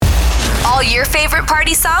All your favorite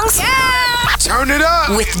party songs? Yeah! Turn it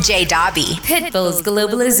up! With J Dobby. Pitbull's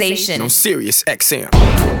Globalization. On Sirius XM.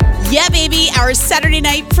 Yeah, baby, our Saturday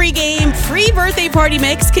night pregame pre-birthday party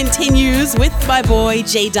mix continues with my boy,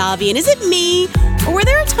 J Dobby. And is it me, or were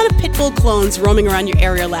there a ton of Pitbull clones roaming around your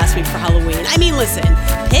area last week for Halloween? I mean, listen,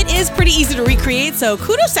 Pit is pretty easy to recreate, so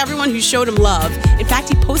kudos to everyone who showed him love. In fact,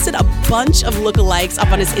 he posted a bunch of lookalikes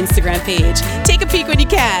up on his Instagram page. Take a peek when you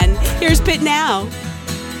can. Here's Pit now.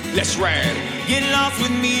 Let's ride. Get lost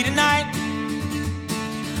with me tonight.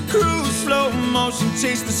 Cruise slow motion,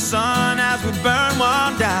 chase the sun as we burn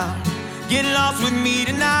one down. Get lost with me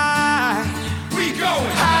tonight. We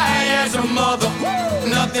going high as a mother. Woo!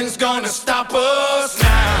 Nothing's gonna stop us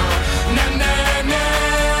now. Nah, nah,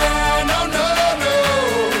 nah, no, no, no.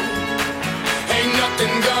 Ain't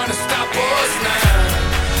nothing gonna stop us now.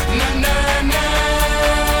 Nah, nah,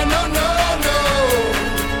 nah, no, no, no.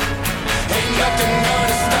 Ain't nothing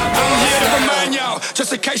gonna stop us. I'm here to remind y'all,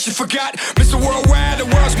 just in case you forgot. Mr. Worldwide, the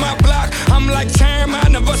world's my block. I'm like time, I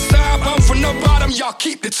never stop. I'm from the bottom, y'all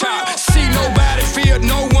keep the top. See nobody, fear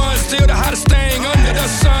no one. Still the hottest thing under the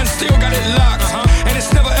sun. Still got it locked. And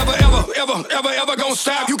it's never, ever, ever, ever, ever, ever gonna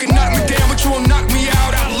stop. You can knock me down, but you won't knock me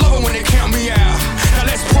out. I love it when they count me out. Now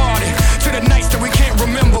let's party to the nights that we can't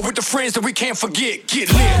remember, with the friends that we can't forget. Get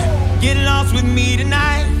lit. Get lost with me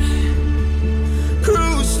tonight.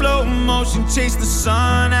 Cruise slow motion, chase the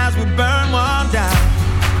sun as we burn one down.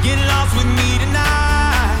 Get lost with me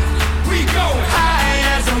tonight. We go high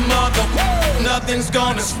as a mother. Woo! Nothing's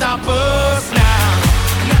gonna stop us now.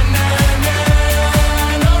 Nah, nah,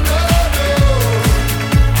 nah, no, no, no.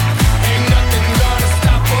 Ain't nothing gonna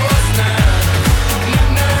stop us now. Nah,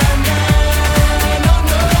 nah, nah, no,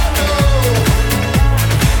 no, no.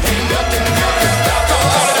 Ain't nothing gonna stop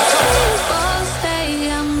us. Oh,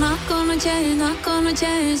 stay, I'm not gonna change, not gonna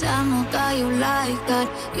change. I know that you like that.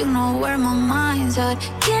 You know where my mind's at.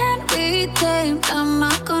 Can't be tamed. I'm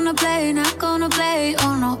not gonna play, not gonna play.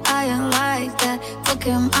 Oh no, I ain't like that. Fuck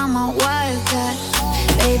him, I'm a wildcat.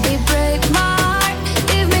 Baby, break my heart.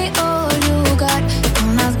 Give me all you got.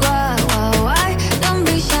 Don't ask why. Don't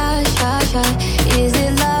be shy, shy, shy. Is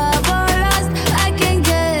it love or lust? I can't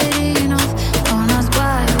get enough. Don't ask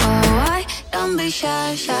why. Don't be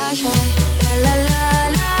shy, shy, shy. La la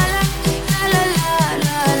la la la la la la la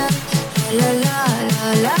la la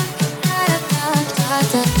la la.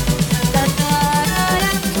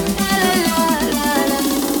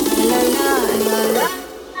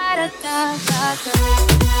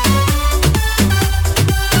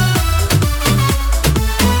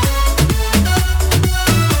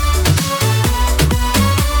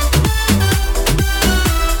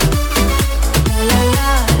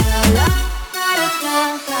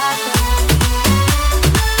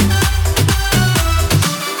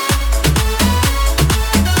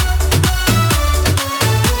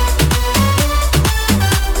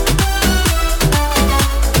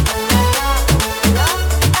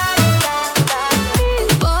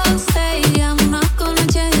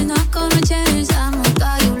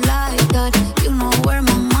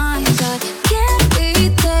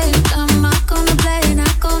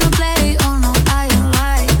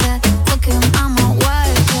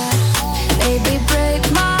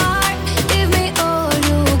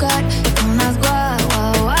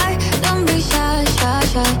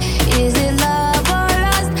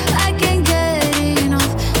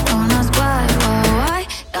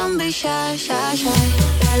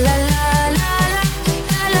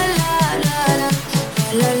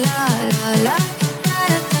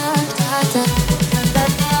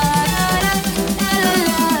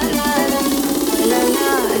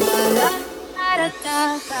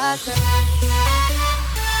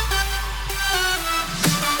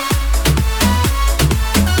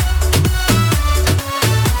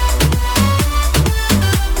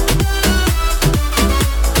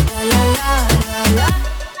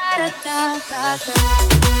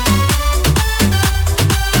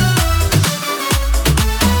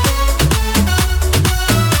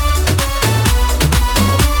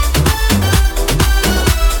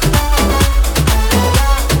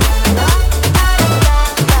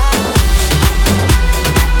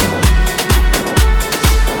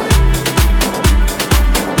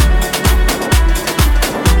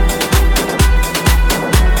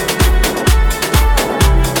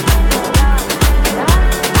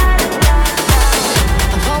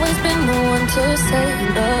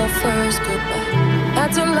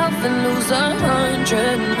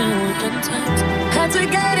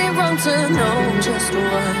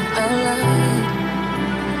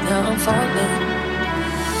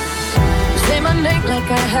 Say my name like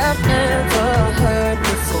I have never heard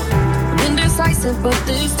before. I'm in this indecisive, but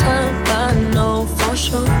this time I know for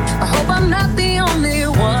sure. I hope I'm not the only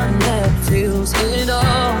one that feels it all.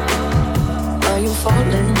 Are you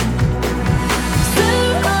falling?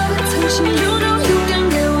 Center of attention, you know you can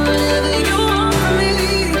get whatever you want from me.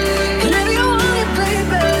 Whenever you want it,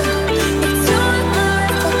 baby. It's you and my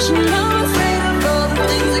reflection. I'm afraid of all the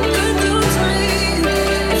things it could do to me.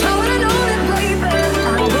 If I would've known it, baby,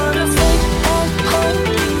 I would've stayed at home.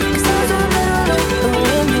 'Cause I was a little low, but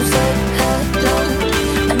when you said hello,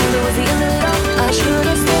 I knew it was the end of it all. I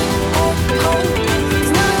should've stayed at home.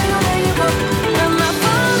 'Cause now I know where you go. I'm not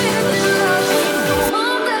falling in love.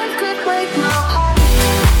 One that could break my heart.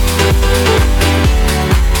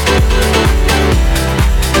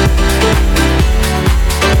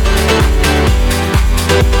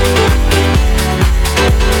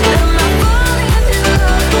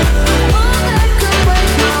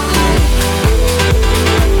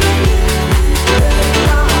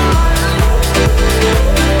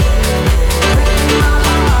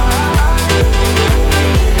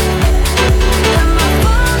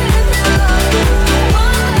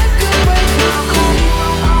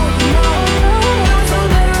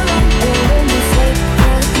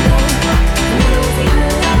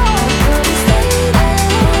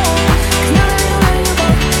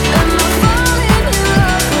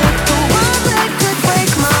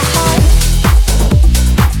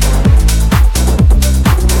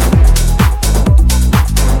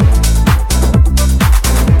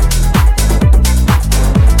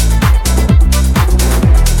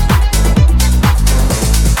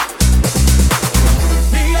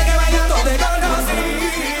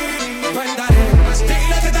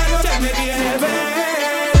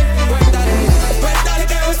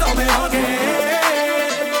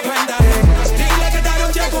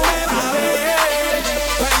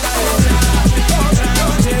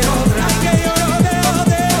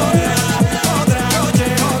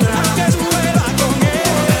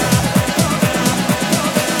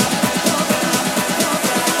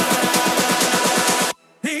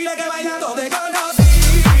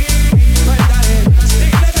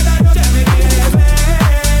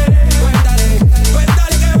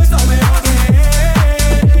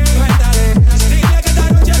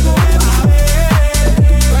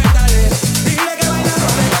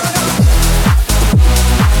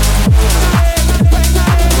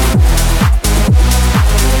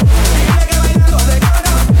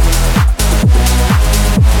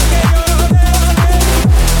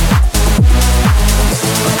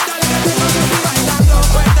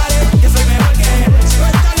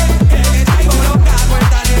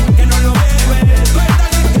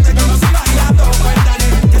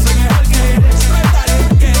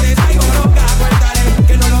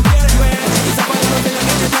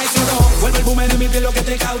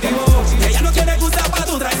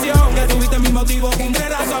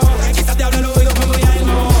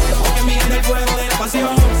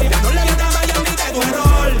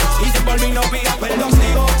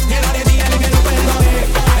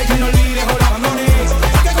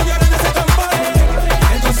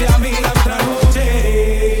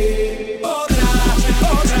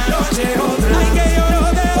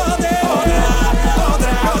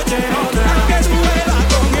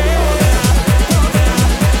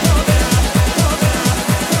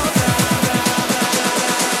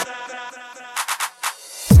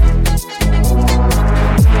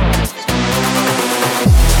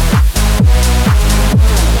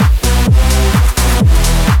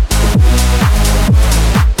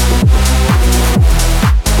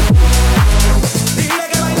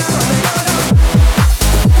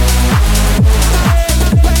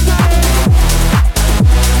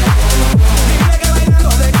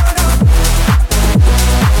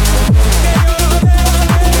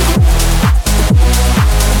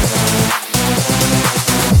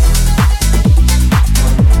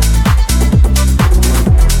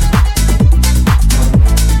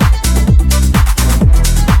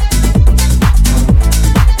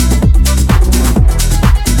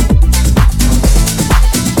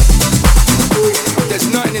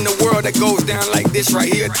 This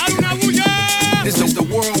right here. This is the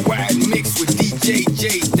worldwide mix with DJ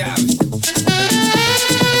J Davy.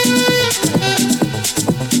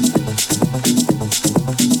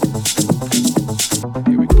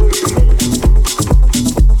 Here we go.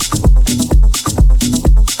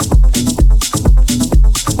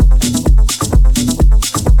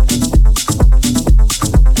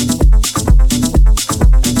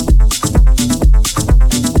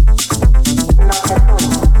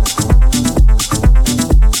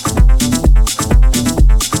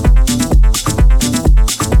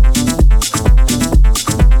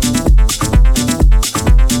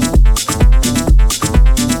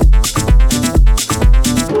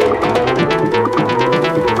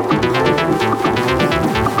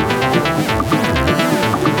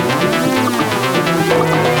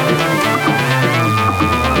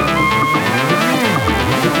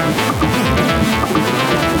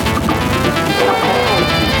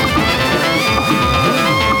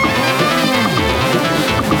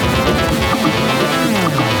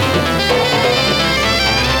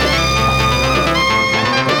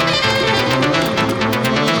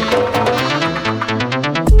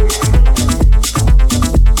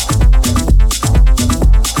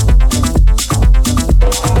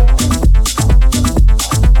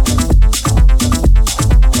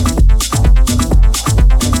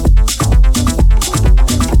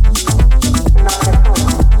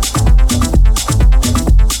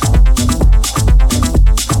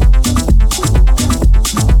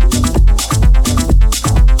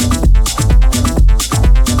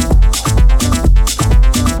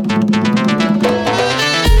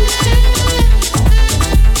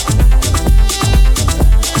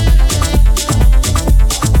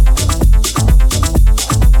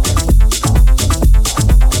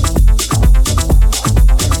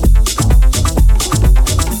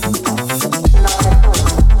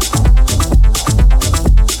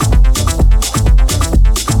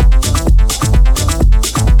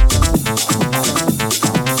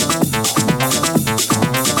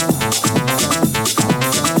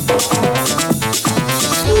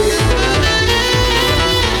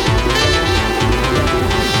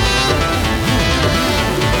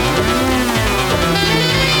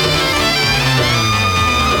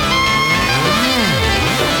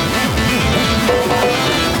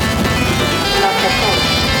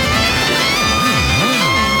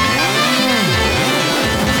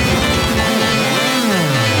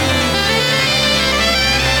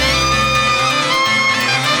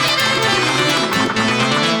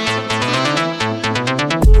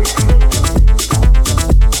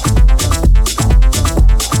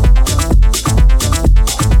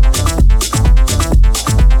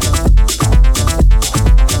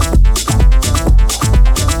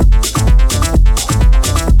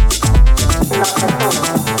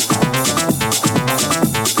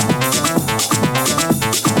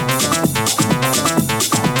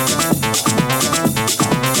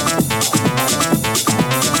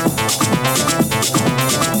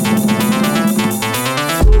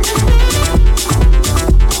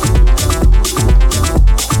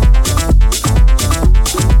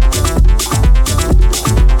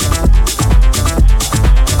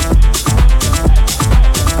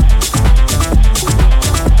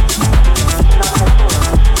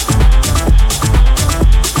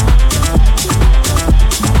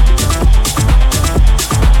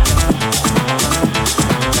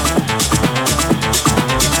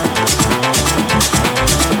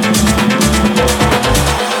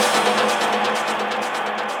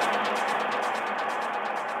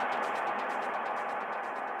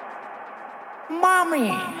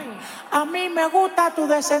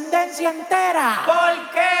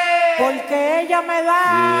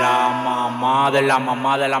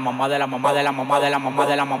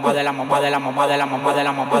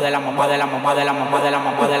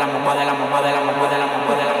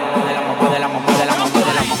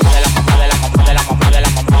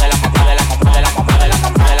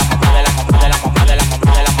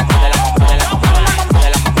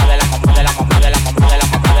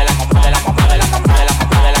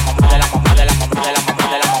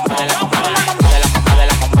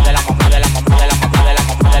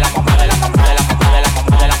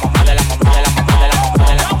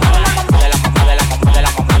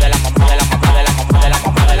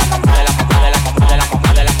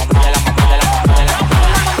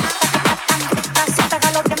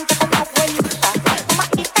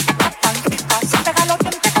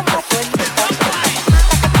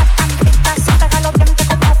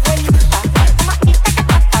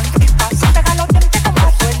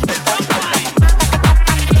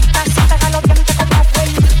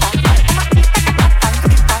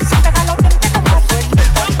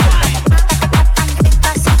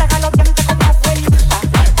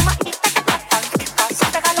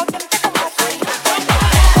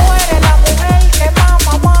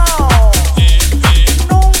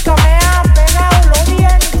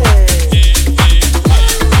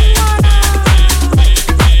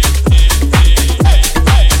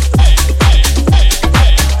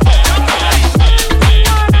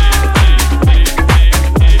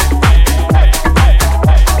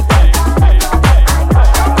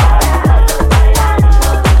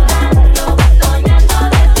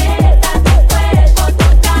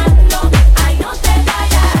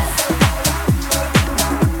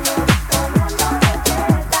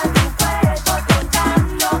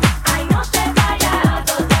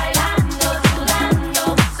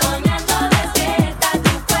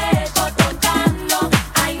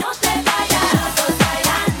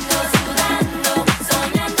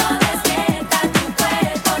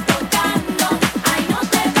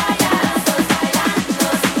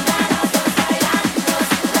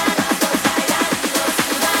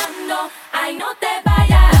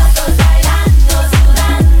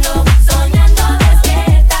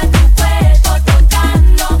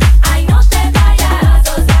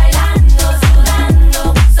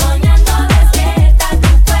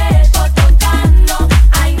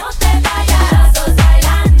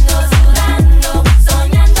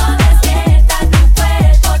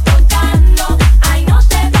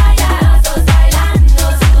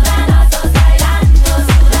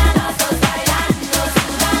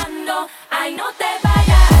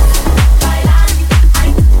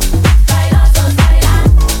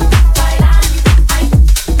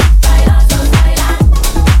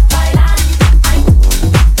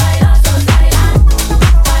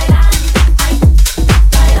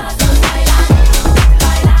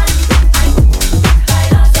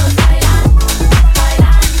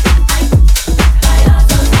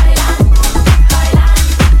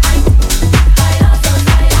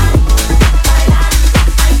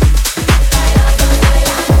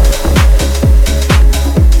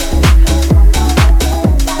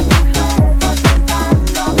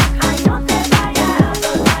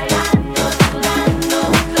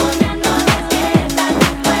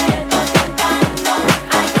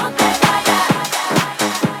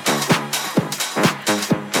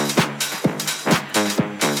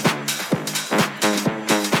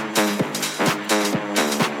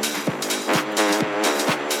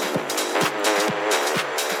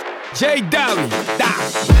 J Dubby,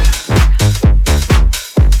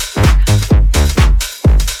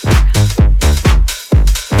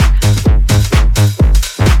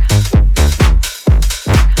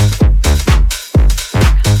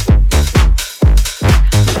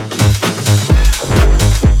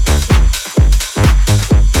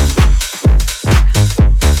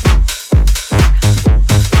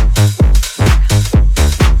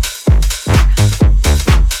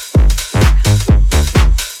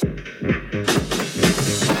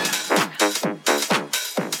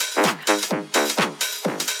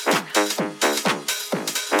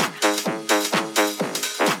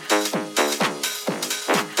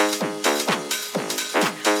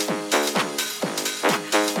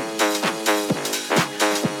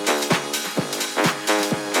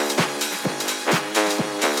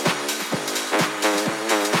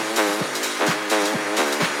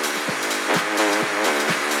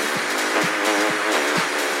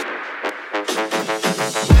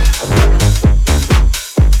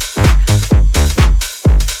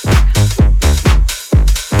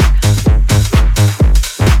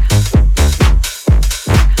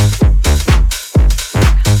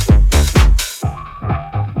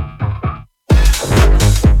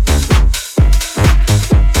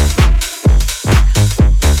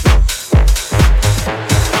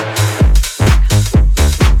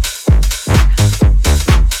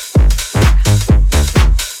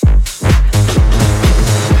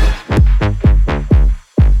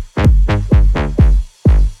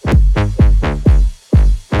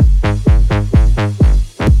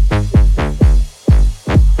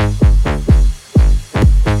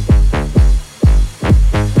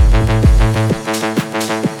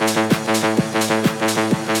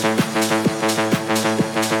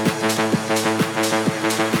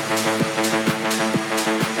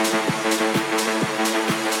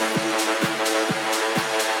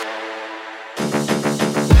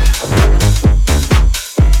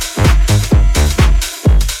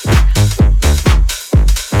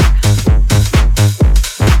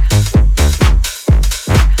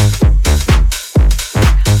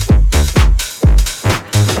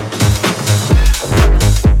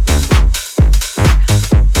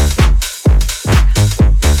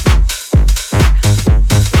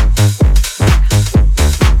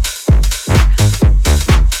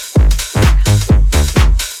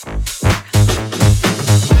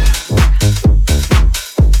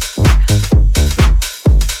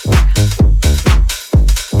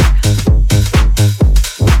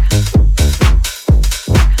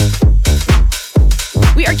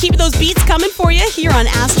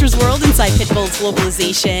 alongside Pitbull's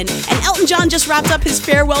Globalization. And Elton John just wrapped up his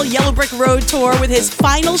farewell Yellow Brick Road tour with his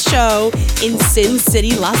final show in Sin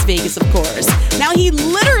City, Las Vegas, of course. Now, he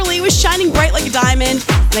literally was shining bright like a diamond,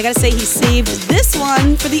 and I gotta say, he saved this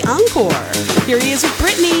one for the encore. Here he is with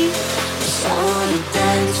Britney. Saw you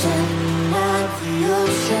dancing at the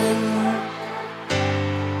ocean,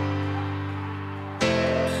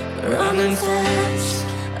 running fast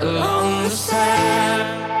along the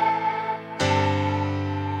sand.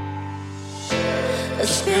 A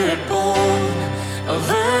spirit born of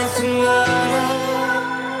earth and water,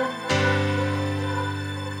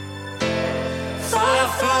 fire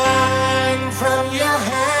flying from your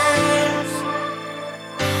hands.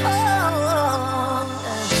 Oh,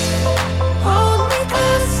 hold me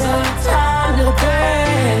close, some time to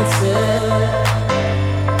dance it.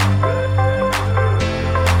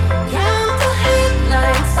 Count the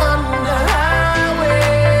headlights on the highway.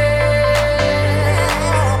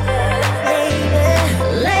 Baby,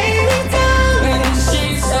 lay me down in the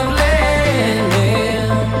sheets of linen.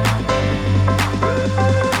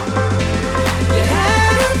 You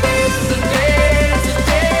had a piece of day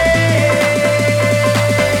today.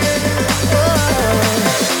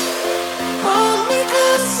 Hold me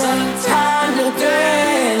close, some time to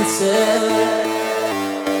dance it.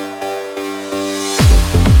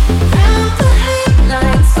 Count the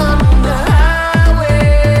headlights on the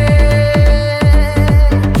highway.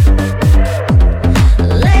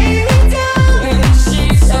 Lay me down in the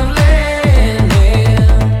sheets of linen.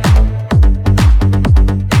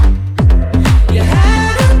 You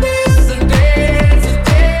had a piece of day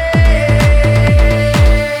today.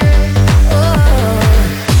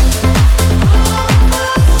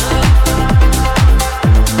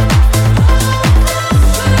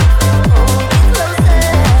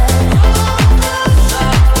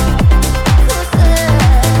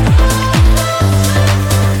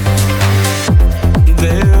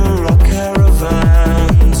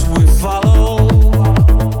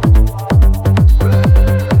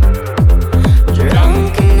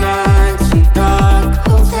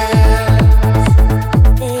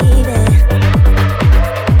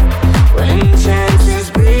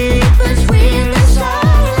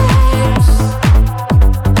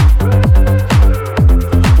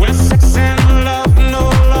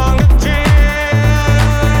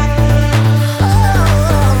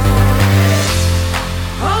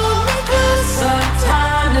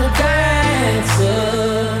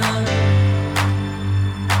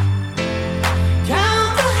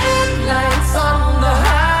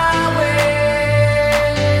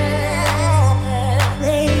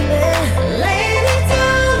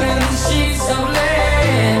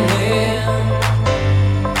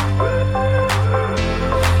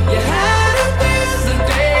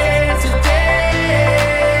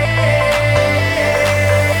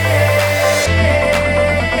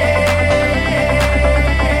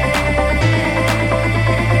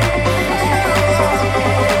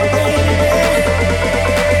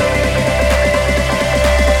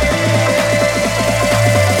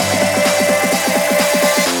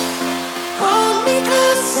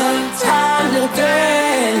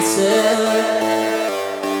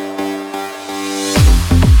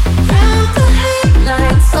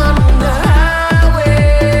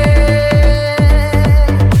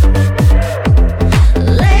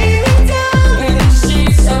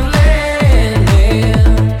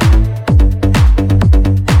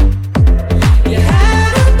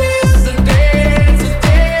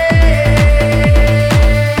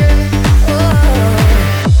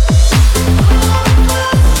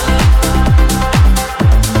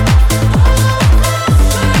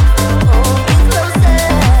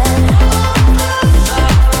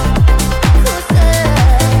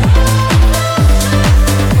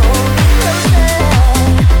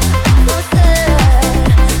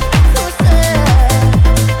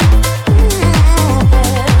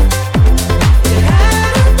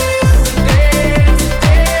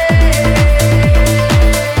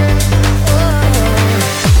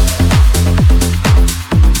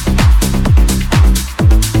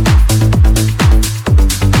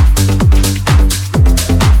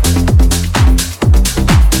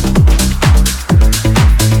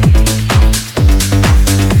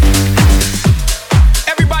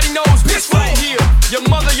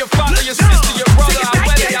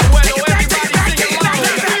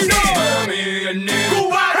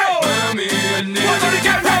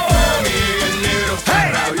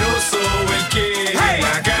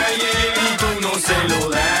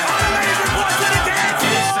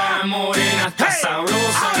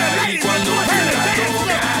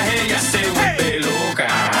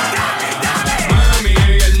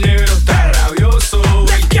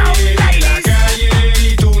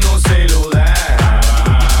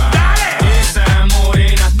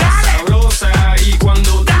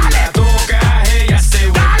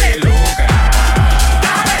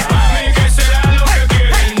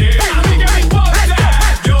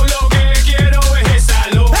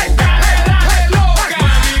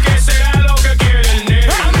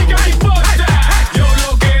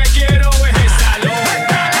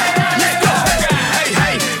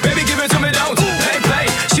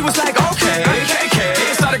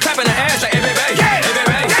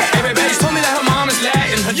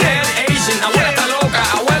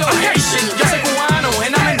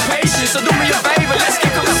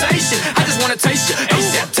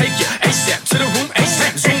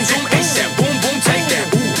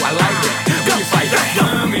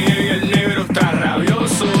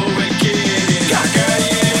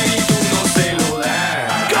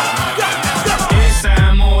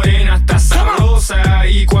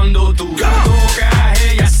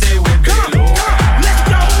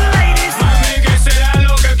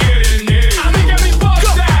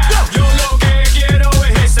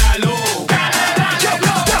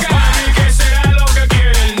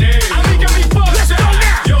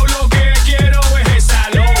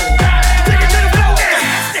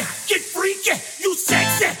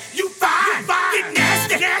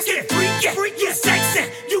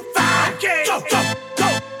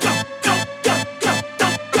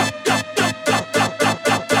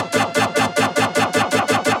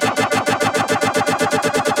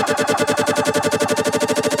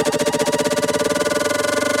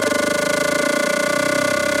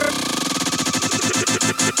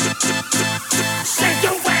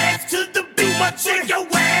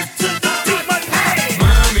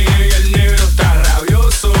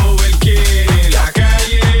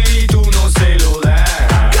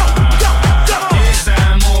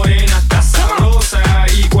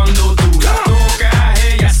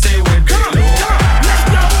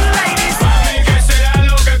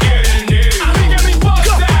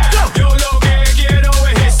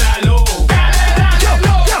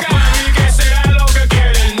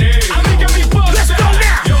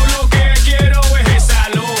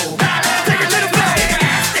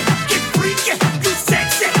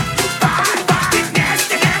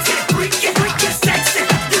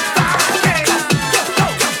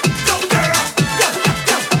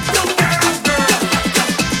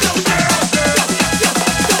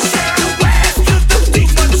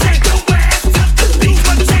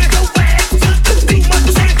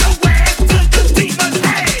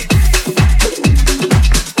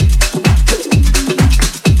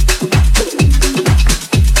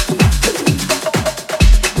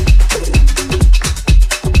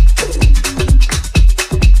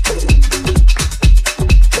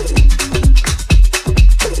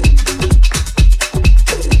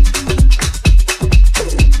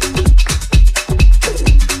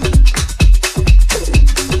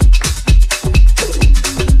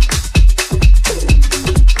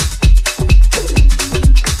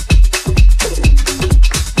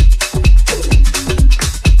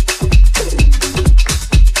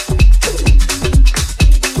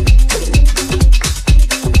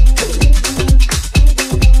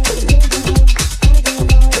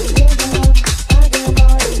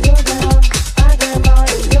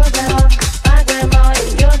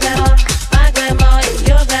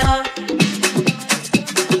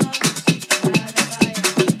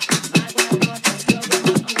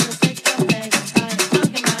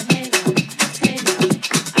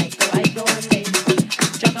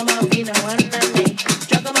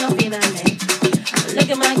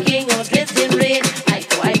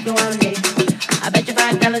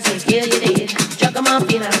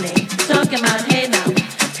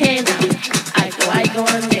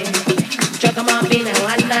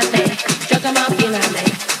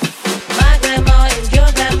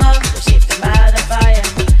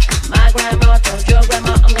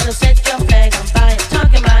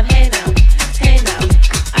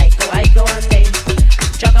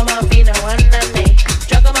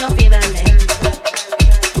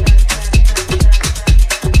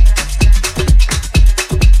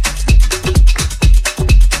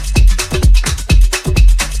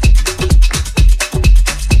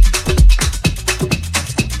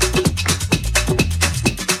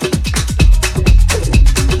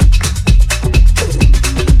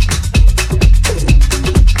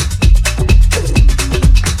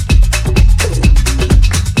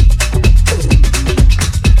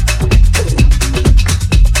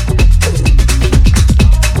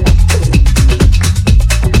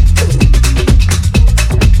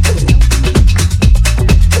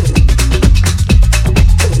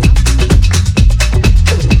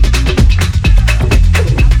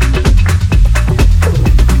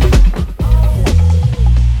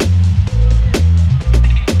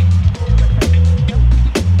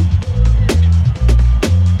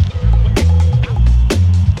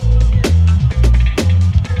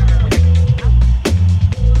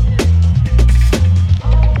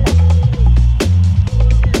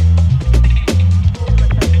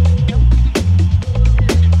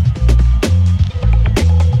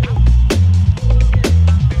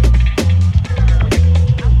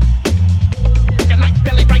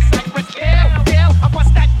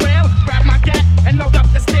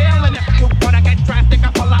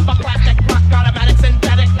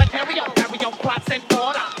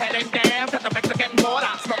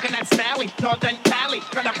 Valley.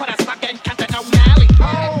 Gonna put a suck and Captain O'Malley.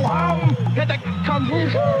 Oh, here they come.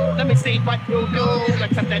 Let me see what you do.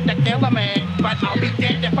 Except that the killer man. But I'll be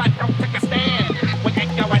dead if I don't take a stand. We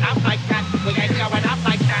ain't going out like that. We ain't going out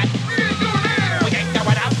like that. We ain't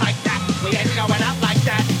going out like that. We ain't going out like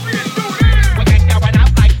that. We ain't going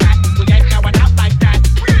out like that. We ain't going out like that.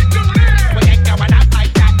 We ain't going out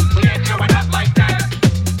like that. We ain't going out like that.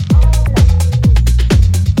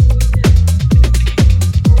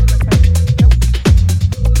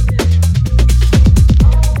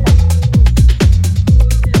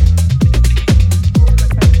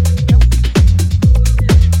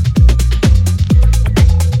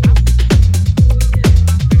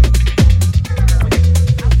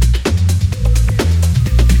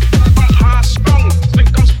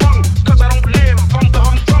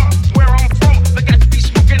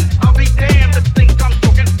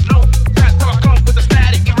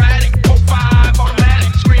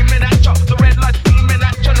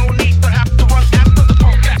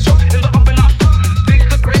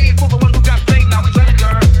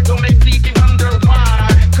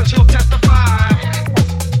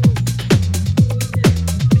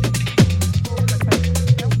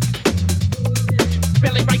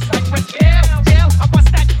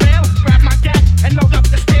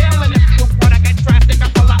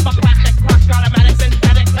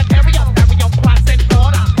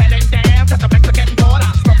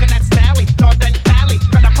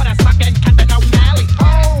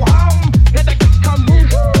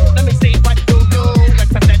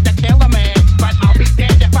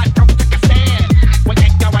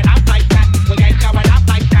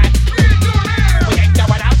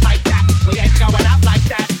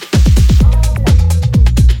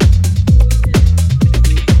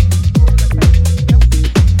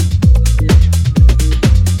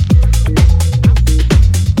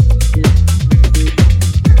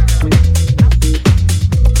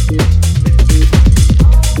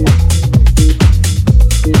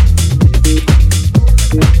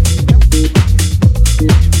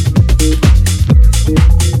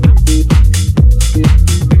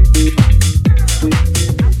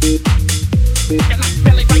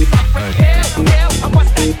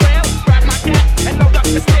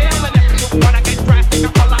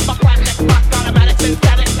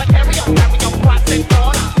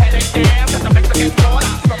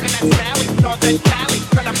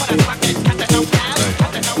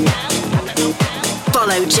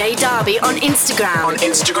 Follow J Darby on Instagram. On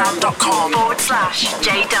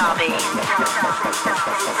Instagram.com/J Darby.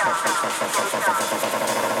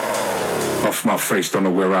 Off my face, don't know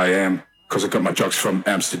where I am, cause I got my drugs from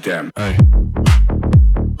Amsterdam. Hey.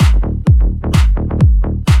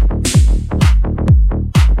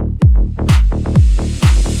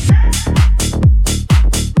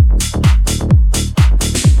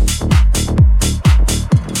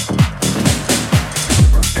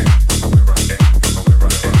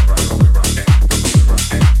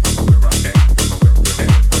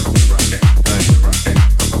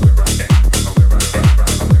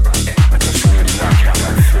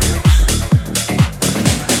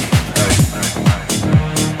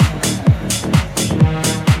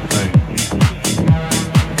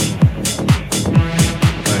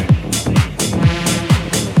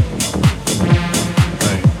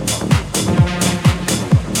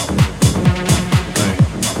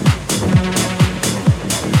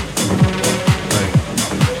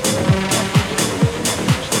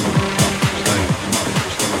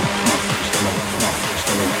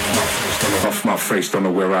 Don't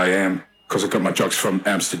know where I am, cause I got my drugs from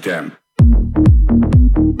Amsterdam.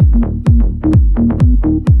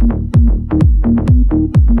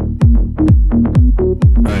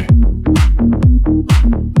 Hey.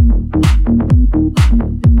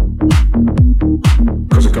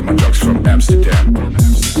 Cause I got my drugs from Amsterdam.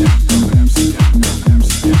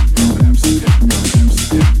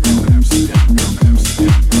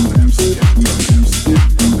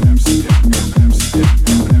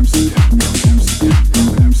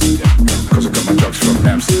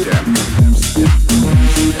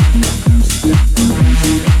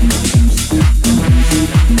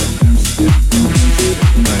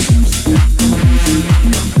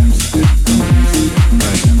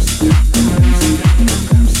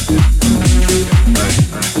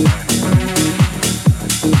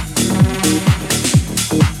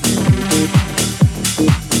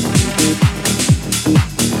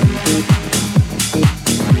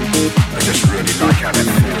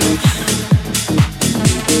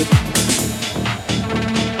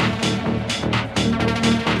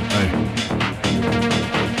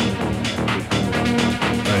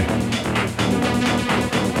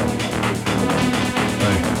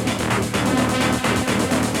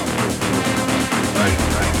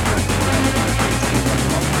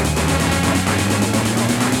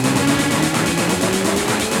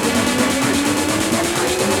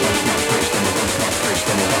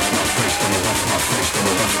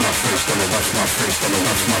 Off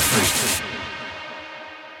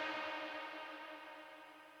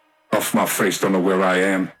my face, don't know where I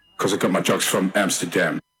am, cause I got my drugs from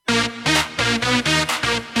Amsterdam.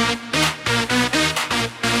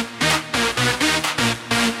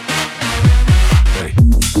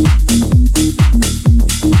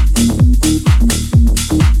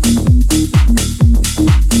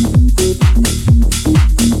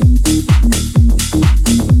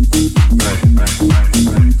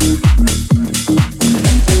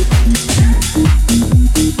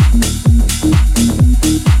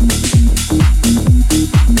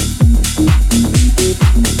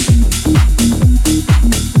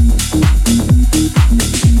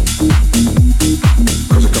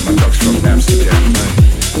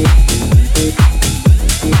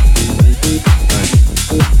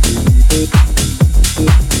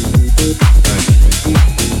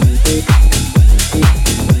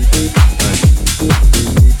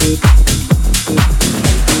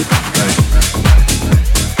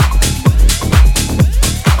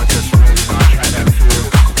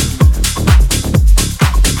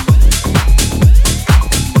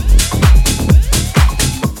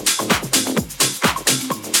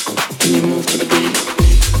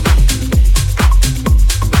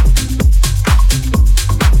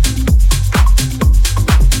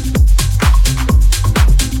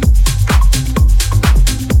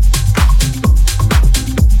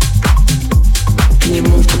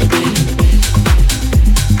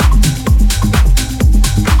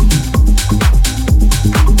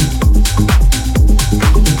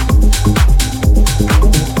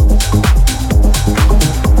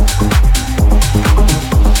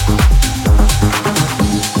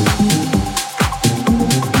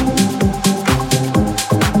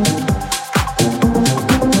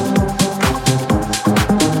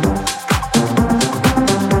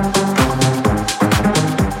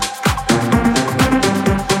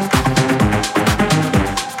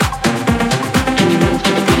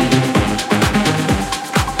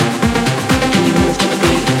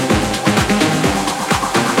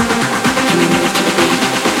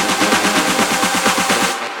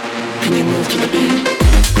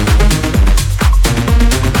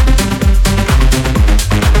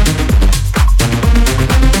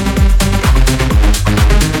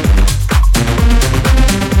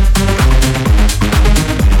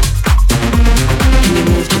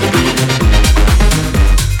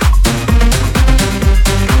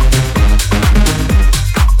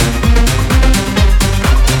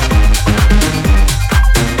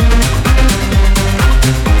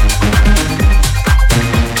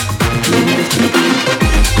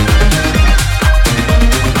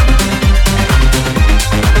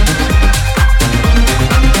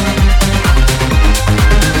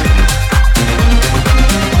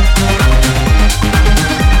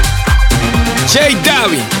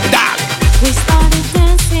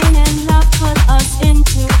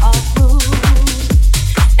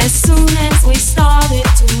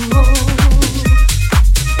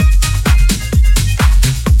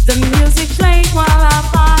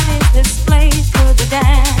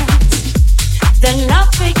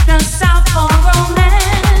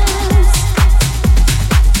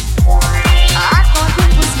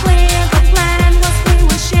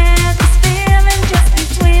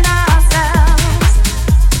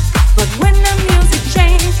 But when the music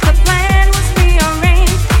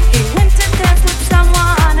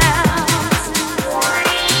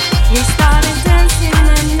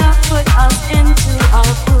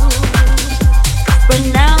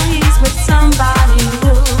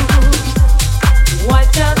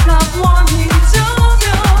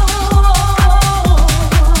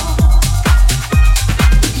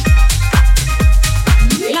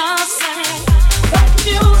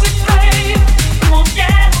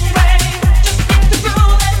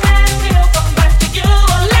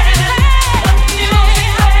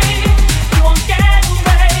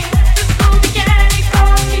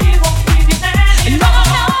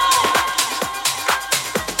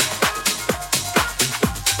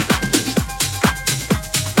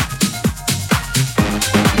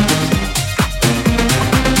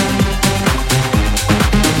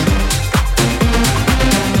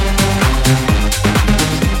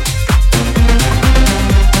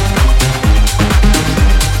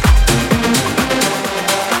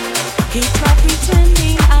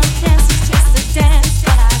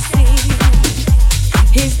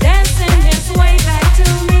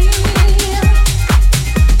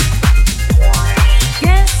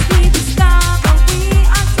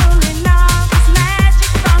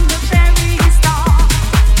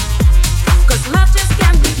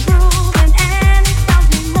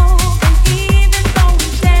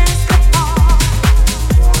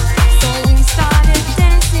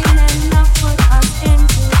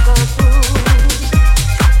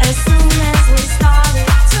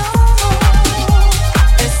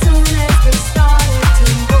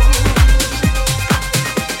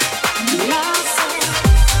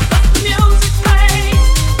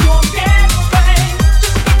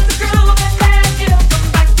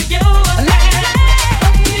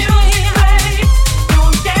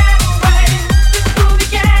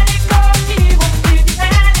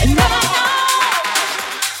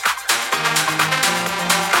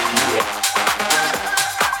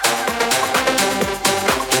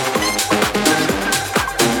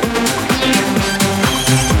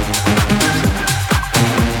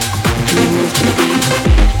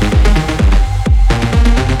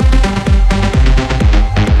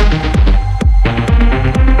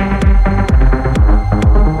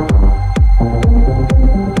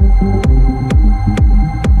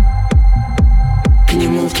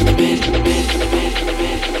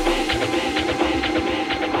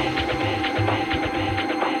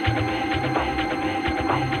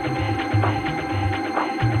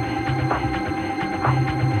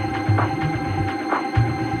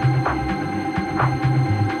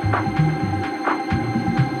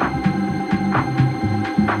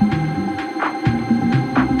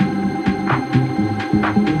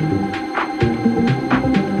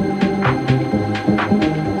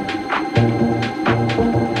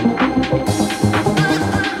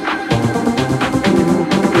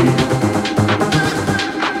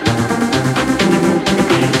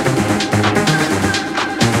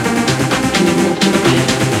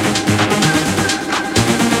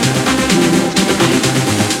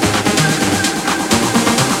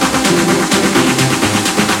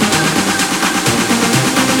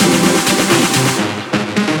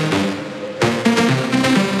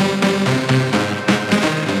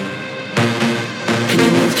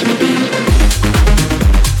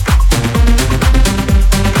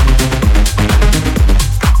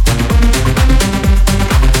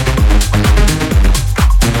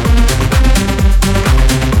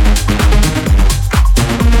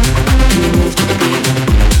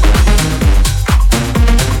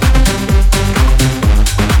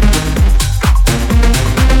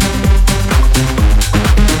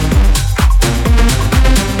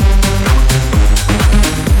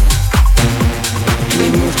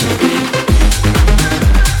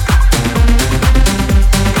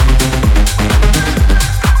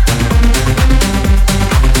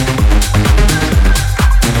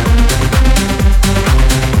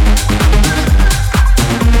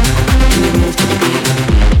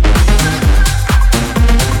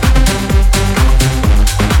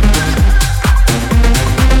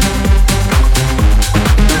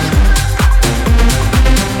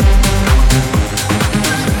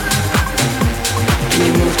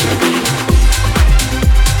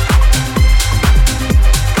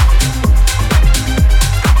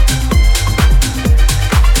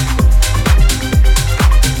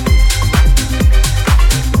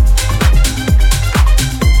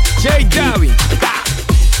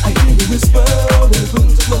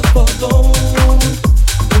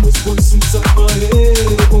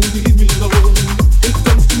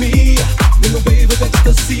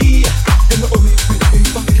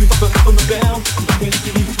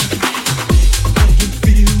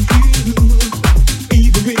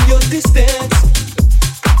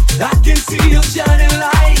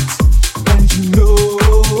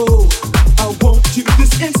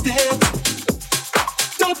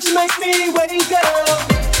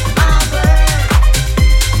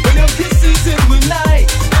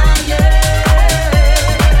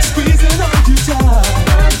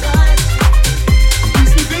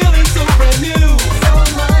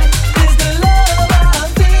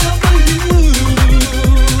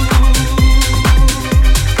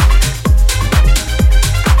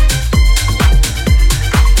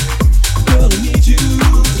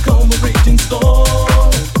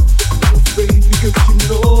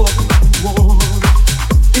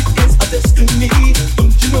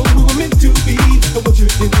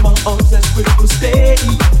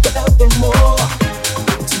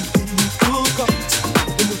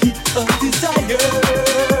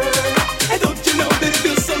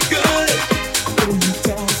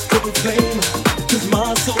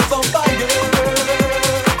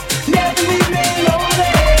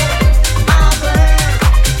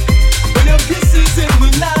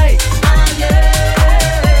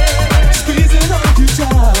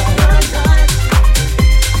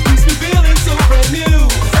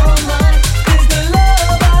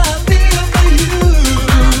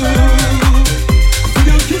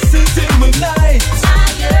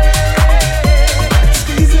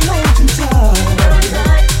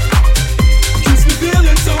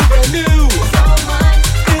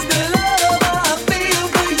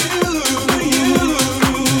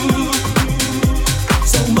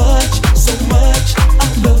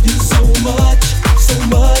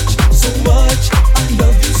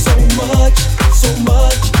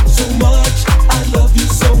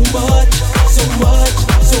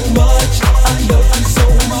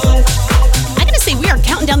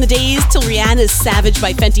Savage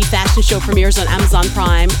by Fenty fashion show premieres on Amazon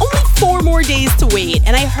Prime. Only 4 more days to wait.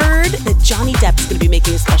 And I heard that Johnny Depp's going to be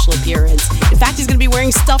making a special appearance. In fact, he's going to be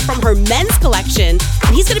wearing stuff from her men's collection.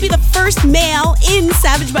 And he's going to be the first male in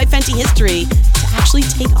Savage by Fenty history to actually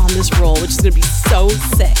take on this role, which is going to be so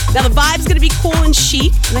sick. Now, the vibe's going to be cool and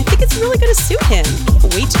chic, and I think it's really going to suit him.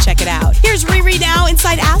 Can't wait to check it out. Here's Riri now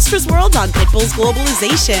inside Astra's World on Pitbull's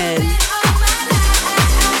Globalization.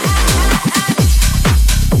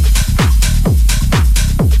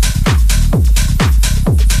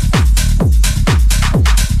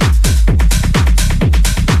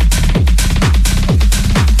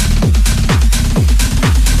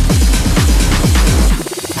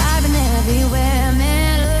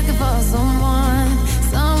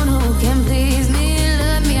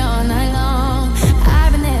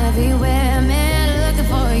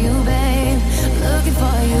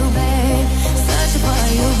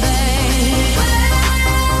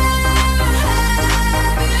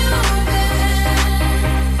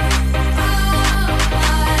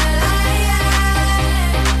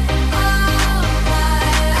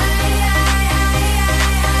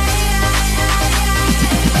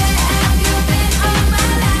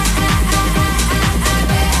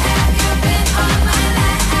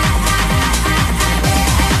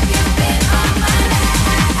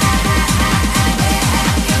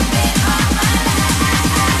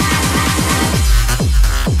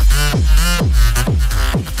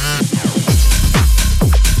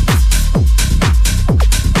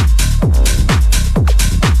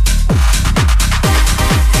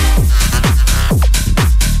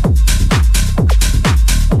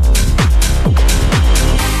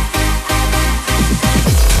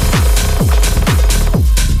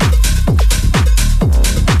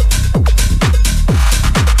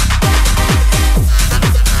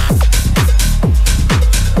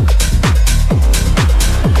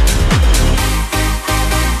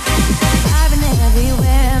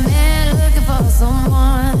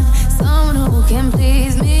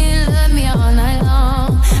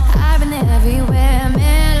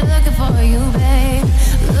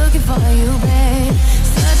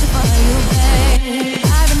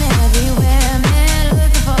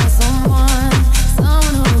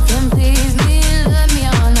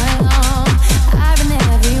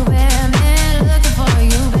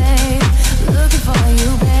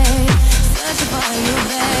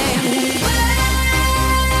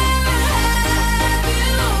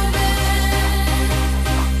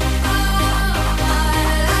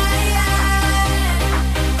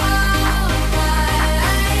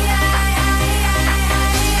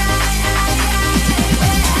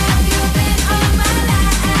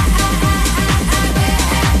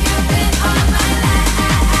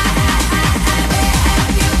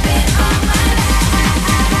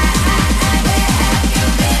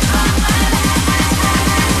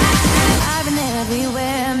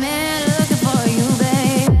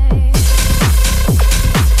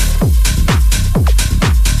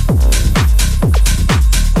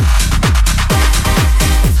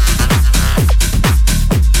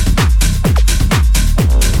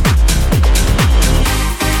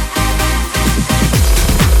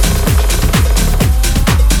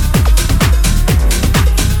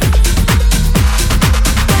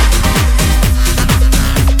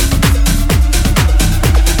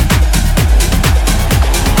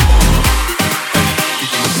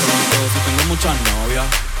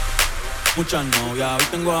 muchas novias. Hoy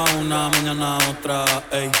tengo a una, mañana a otra,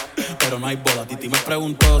 ey. Pero no hay boda. Titi me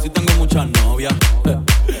preguntó si tengo muchas novias.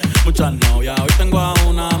 Muchas novias. Hoy tengo a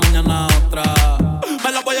una, mañana a otra.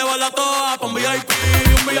 Me las voy a llevar a todas pa' un VIP,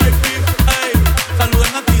 ey.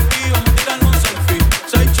 Saluden a Titi, vamos a tirar un selfie.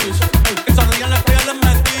 6 chis, que sonrían las que ya les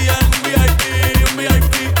metí en un VIP,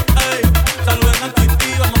 ey. Saluden a Titi,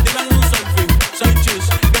 vamos a tirar un selfie. 6 chis,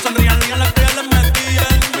 que sonrían las que ya les metí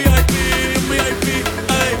en un VIP,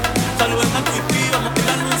 ey. Saluden a Titi, vamos a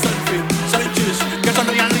tirar un selfie. 6 chis, que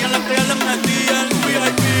sonrían las que ya les metí en un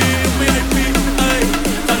VIP, ey.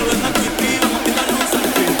 Saluden a Titi, vamos a tirar un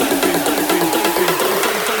selfie.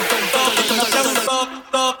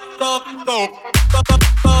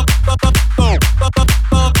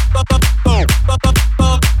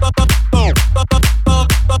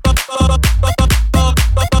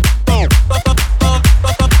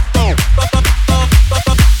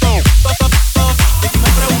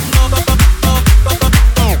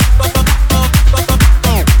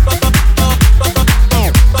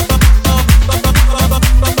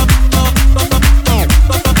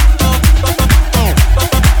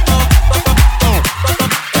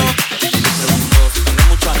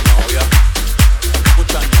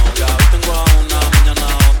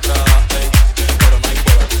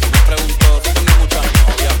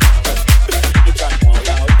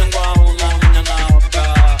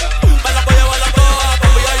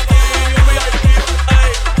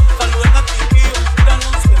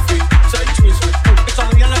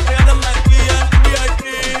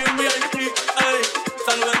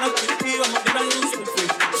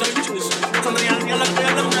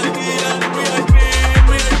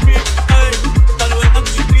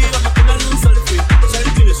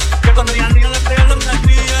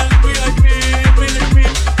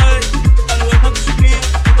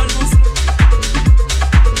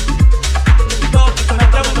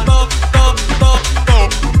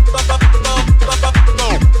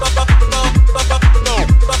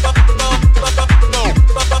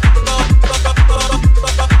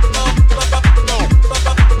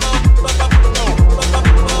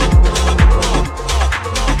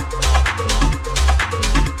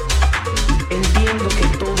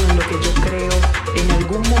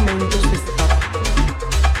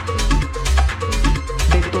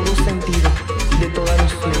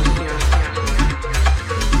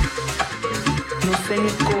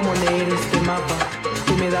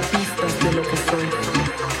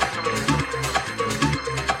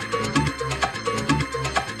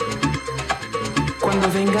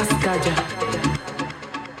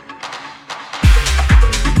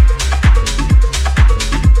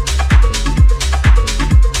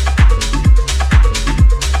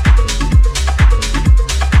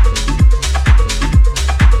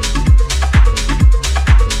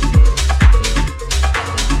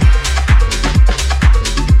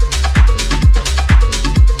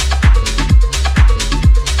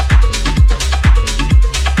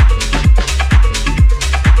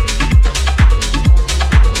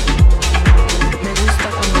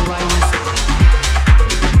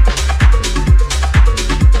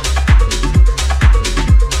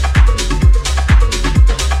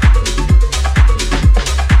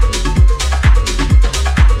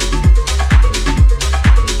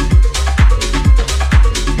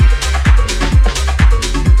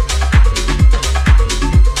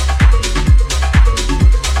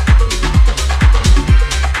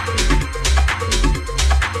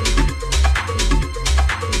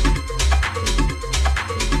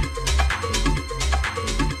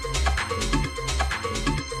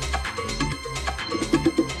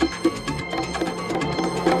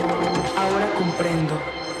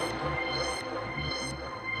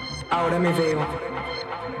 Ahora me veo.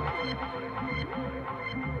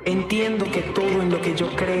 Entiendo que todo en lo que yo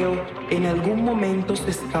creo en algún momento se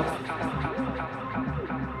escapa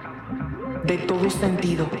de todo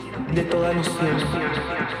sentido, de toda noción.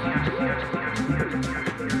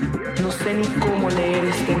 No sé ni cómo leer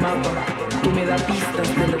este mapa que me da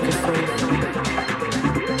pistas de lo que soy.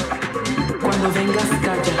 Cuando vengas,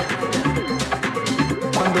 calla.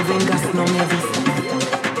 Cuando vengas, no me avises.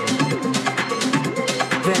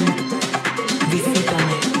 Ven,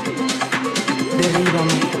 visítame,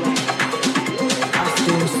 derríbame,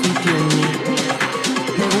 hazte un sitio en mí.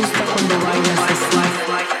 Me gusta cuando bailas así.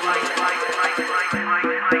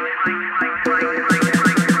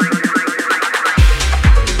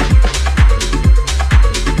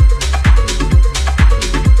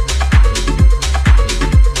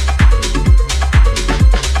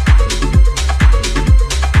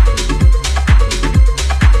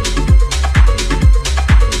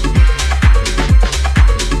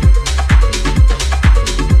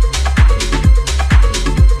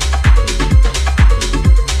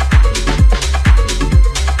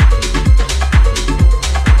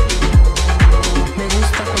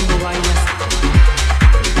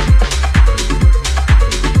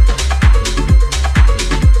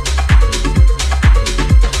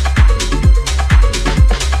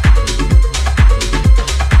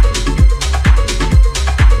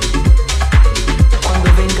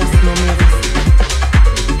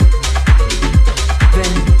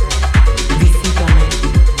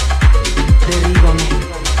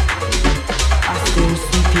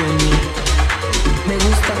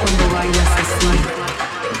 vayas así.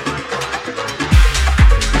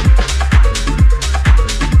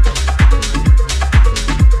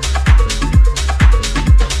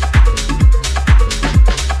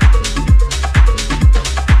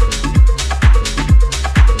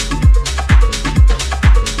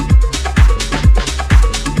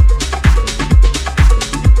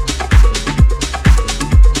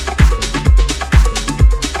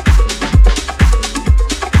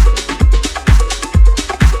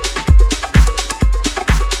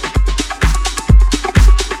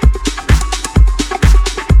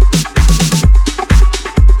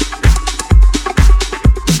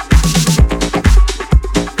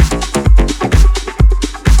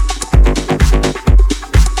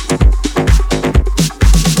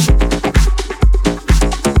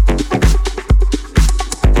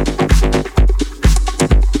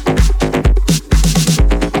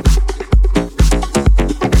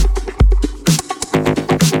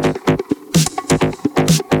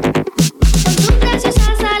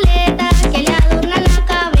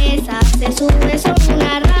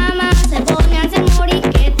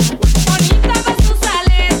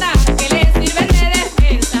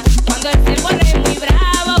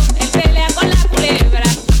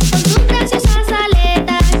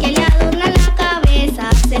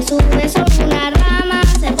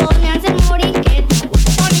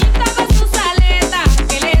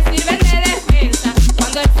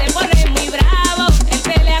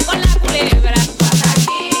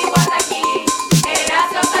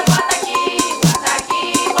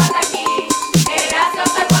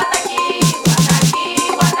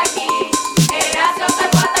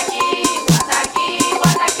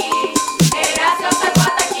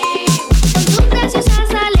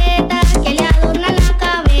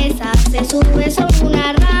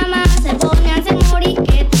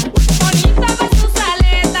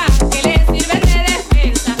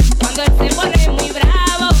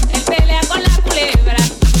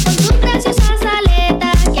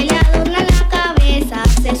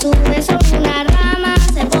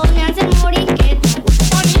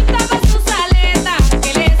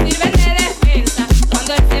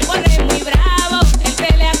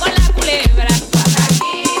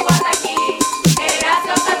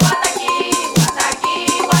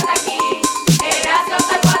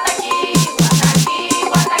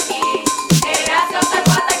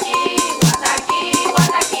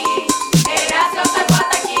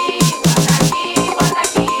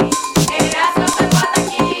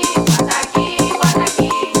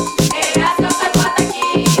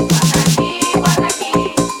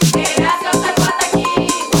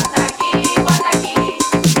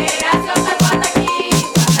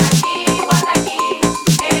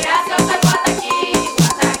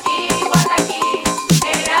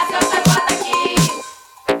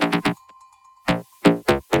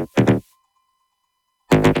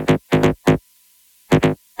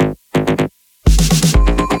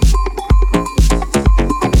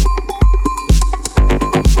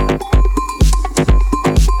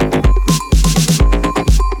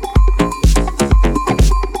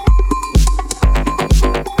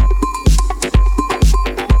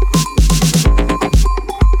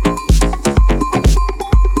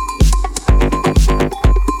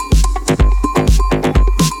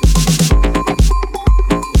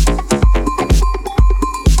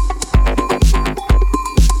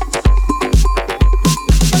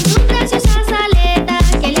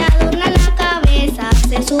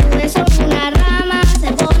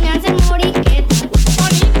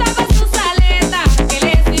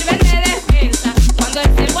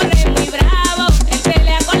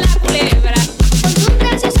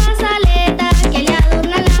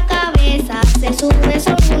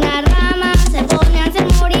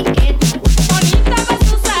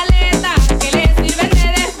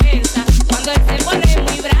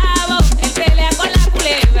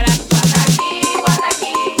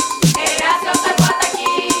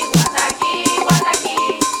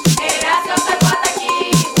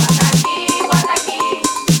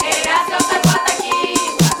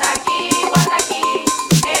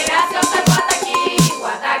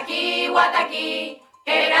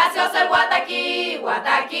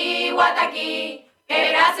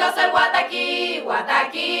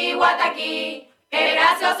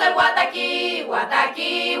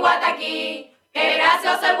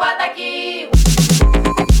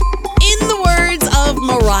 In the words of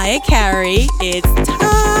Mariah Carey, it's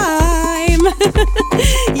time.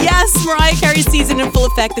 Yes, Mariah Carey holiday season in full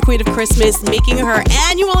effect, the Queen of Christmas making her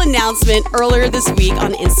annual announcement earlier this week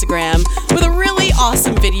on Instagram with a really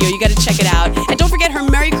awesome video. You got to check it out. And don't forget her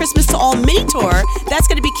Merry Christmas to All mini tour. That's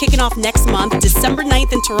going to be kicking off next month, December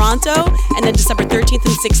 9th in Toronto, and then December 13th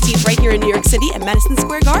and 16th right here in New York City at Madison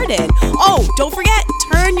Square Garden. Oh, don't forget,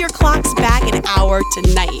 turn your clocks back an hour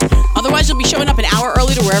tonight. Otherwise, you'll be showing up an hour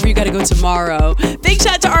early to wherever you got to go tomorrow. Big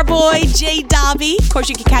shout out to our boy, Jay Dobby. Of course,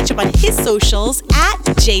 you can catch up on his socials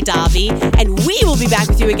at Jay Dobby. And we will be back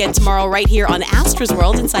with you again tomorrow right here on Astra's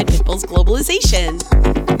World inside Pitbull's Globalization.